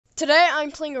Today I'm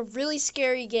playing a really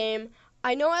scary game.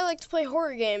 I know I like to play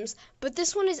horror games, but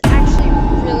this one is actually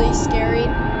really scary.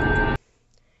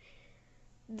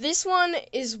 This one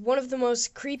is one of the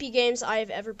most creepy games I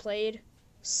have ever played.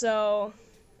 So,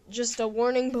 just a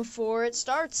warning before it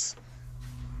starts.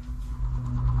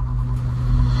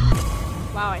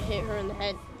 Wow, I hit her in the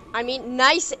head. I mean,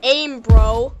 nice aim,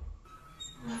 bro.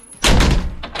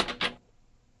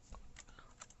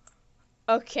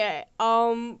 Okay,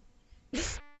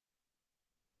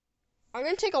 I'm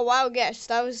gonna take a wild guess.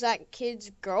 That was that kid's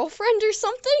girlfriend or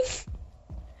something?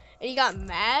 And he got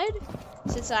mad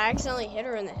since I accidentally hit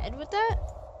her in the head with that,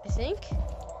 I think.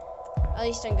 At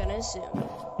least I'm gonna assume.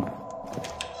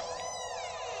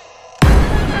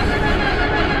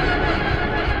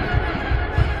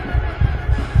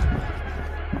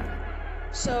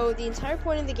 So the entire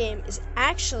point of the game is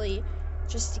actually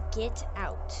just to get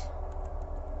out.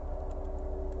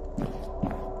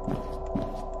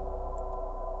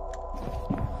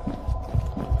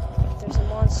 There's a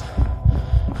monster.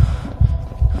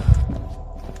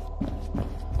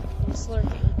 It's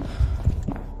lurking.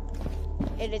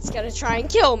 And it's gonna try and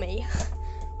kill me.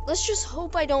 Let's just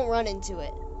hope I don't run into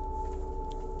it.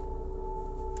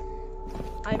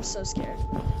 I'm so scared.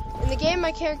 In the game,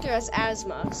 my character has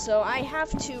asthma, so I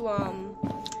have to,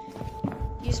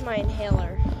 use my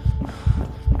inhaler.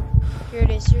 Here it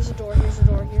is. Here's a door, here's a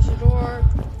door, here's a door.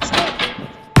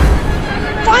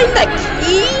 Find the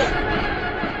key?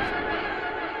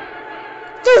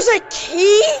 There's a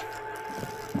key?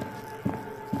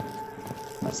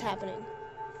 What's happening?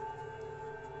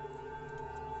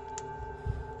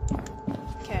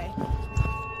 Okay.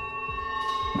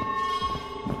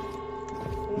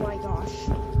 Oh my gosh.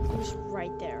 It was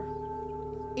right there.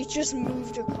 It just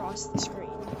moved across the screen.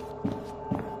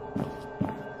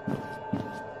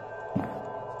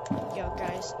 Yo,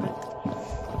 guys.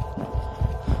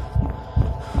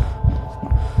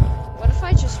 What if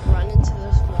I just run into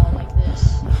this wall like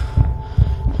this?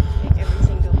 Make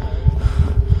everything go blurry.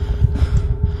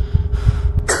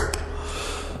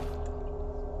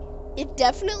 It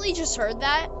definitely just heard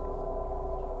that.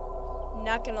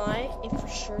 Not gonna lie, it for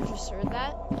sure just heard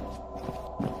that.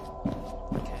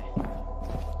 Okay.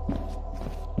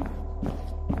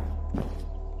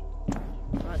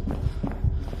 Run.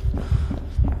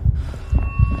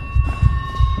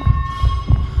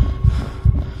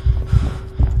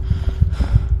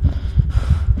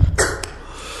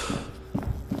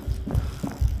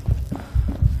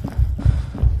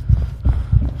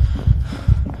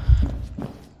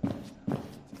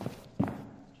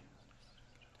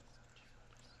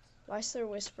 Why is there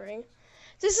whispering?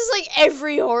 This is like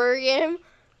every horror game.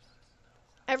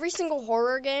 Every single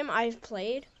horror game I've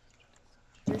played,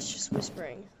 there's just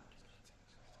whispering.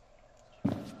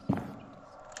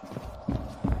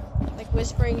 Like,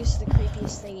 whispering is the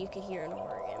creepiest thing you could hear in a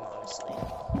horror game, honestly.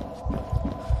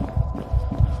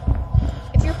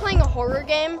 If you're playing a horror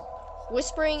game,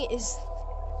 whispering is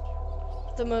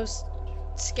the most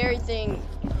scary thing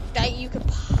that you could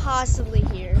possibly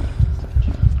hear.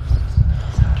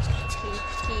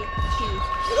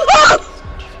 Ah!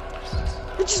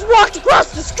 It just walked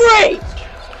across the screen!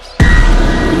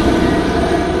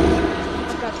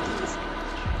 I've got the keys.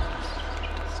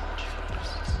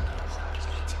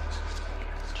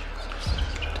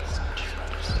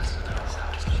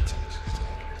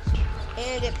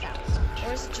 And it found me.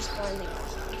 Or is it just blinding me?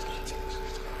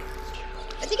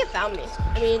 I think it found me.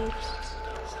 I mean...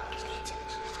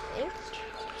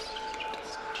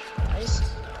 Nice.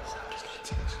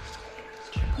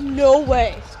 No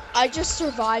way. I just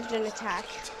survived an attack.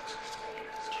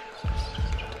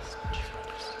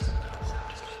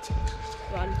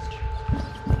 Run.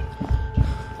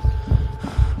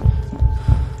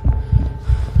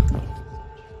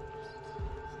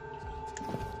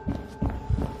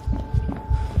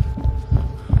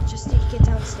 Just need to get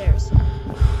downstairs.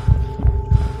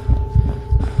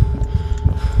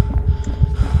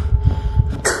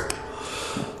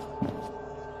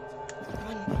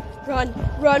 Run,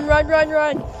 run, run, run,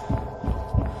 run.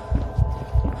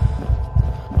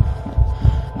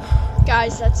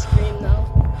 Guys, that scream though.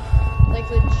 Like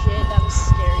legit, that was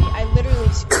scary. I literally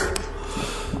screamed.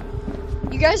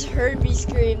 You guys heard me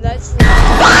scream. That's like...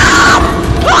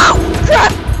 Oh!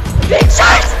 Crap! Big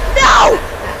sharks! No!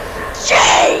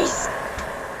 Jeez!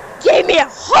 Gave me a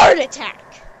heart attack.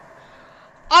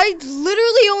 I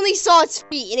literally only saw its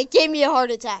feet and it gave me a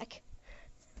heart attack.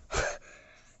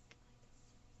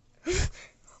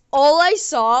 All I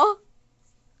saw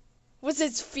was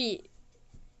its feet.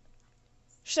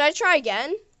 Should I try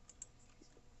again?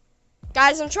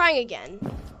 Guys, I'm trying again.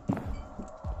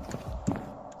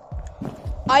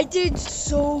 I did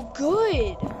so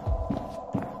good.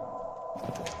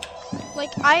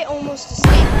 Like, I almost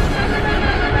escaped.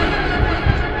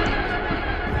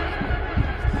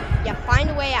 Yeah, find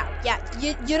a way out. Yeah,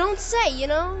 you don't say, you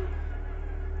know?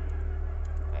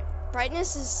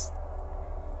 Brightness is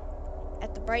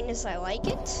at the brightness I like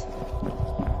it.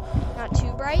 Not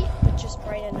too bright, but just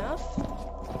bright enough.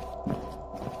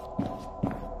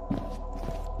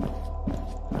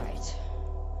 Alright.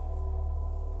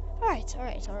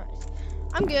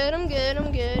 I'm good. Oh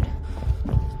my gosh.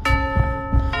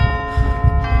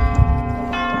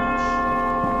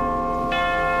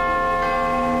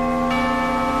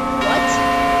 What?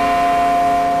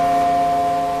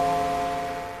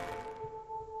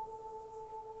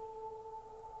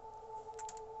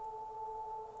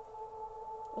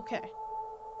 Okay.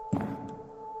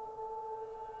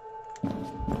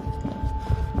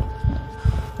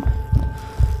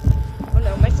 Oh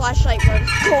no, my flashlight runs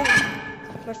cold.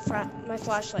 My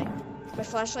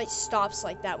flashlight stops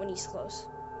like that when he's close.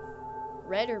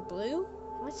 Red or blue?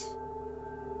 What?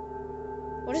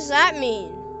 What does that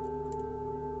mean?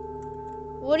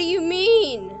 What do you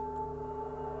mean?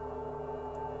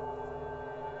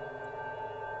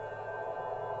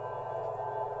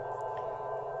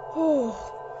 Oh,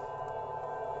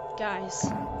 guys,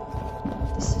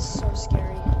 this is so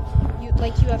scary. You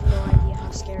have no idea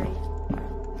how scary.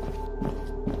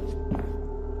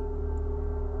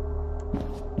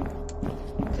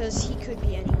 Because he could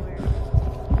be anywhere,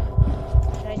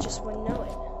 and I just wouldn't know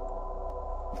it.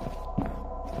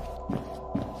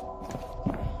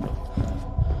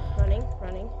 Okay.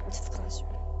 Running into the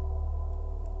classroom.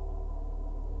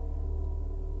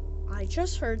 I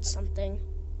just heard something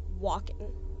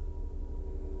walking.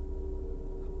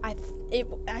 I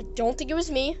don't think it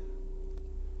was me.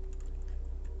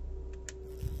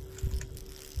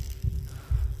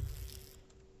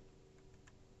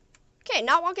 Okay,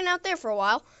 not walking out there for a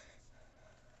while.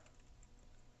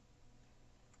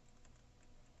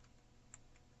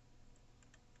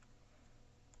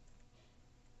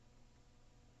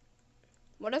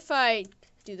 What if I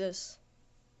do this?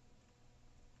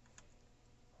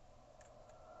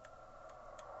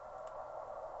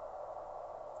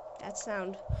 That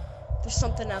sound. There's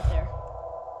something out there.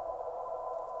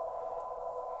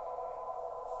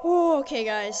 Oh, okay,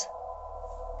 guys.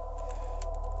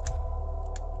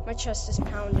 My chest is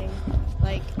pounding.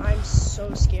 Like, I'm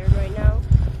so scared right now.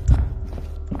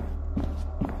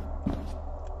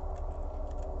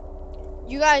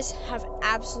 You guys have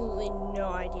absolutely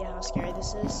no idea how scary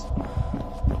this is.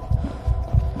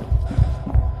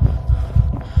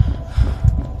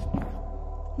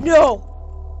 No!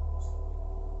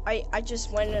 I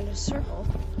just went in a circle.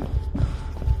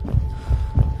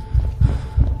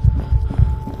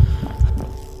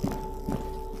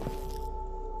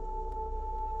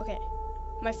 Okay,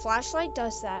 my flashlight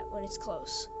does that when it's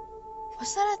close.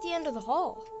 What's that at the end of the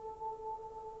hall?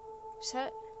 Is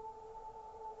that?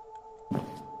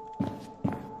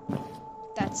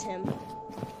 That's him.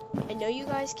 I know you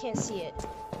guys can't see it,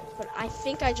 but I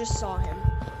think I just saw him.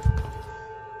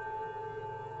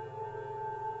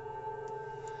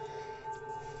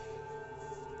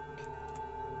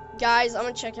 Guys, I'm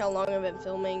gonna check how long I've been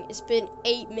filming. It's been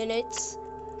 8 minutes.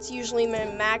 It's usually my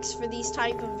max for these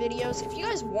type of videos. If you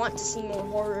guys want to see more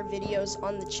horror videos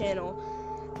on the channel,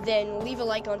 then leave a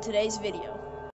like on today's video.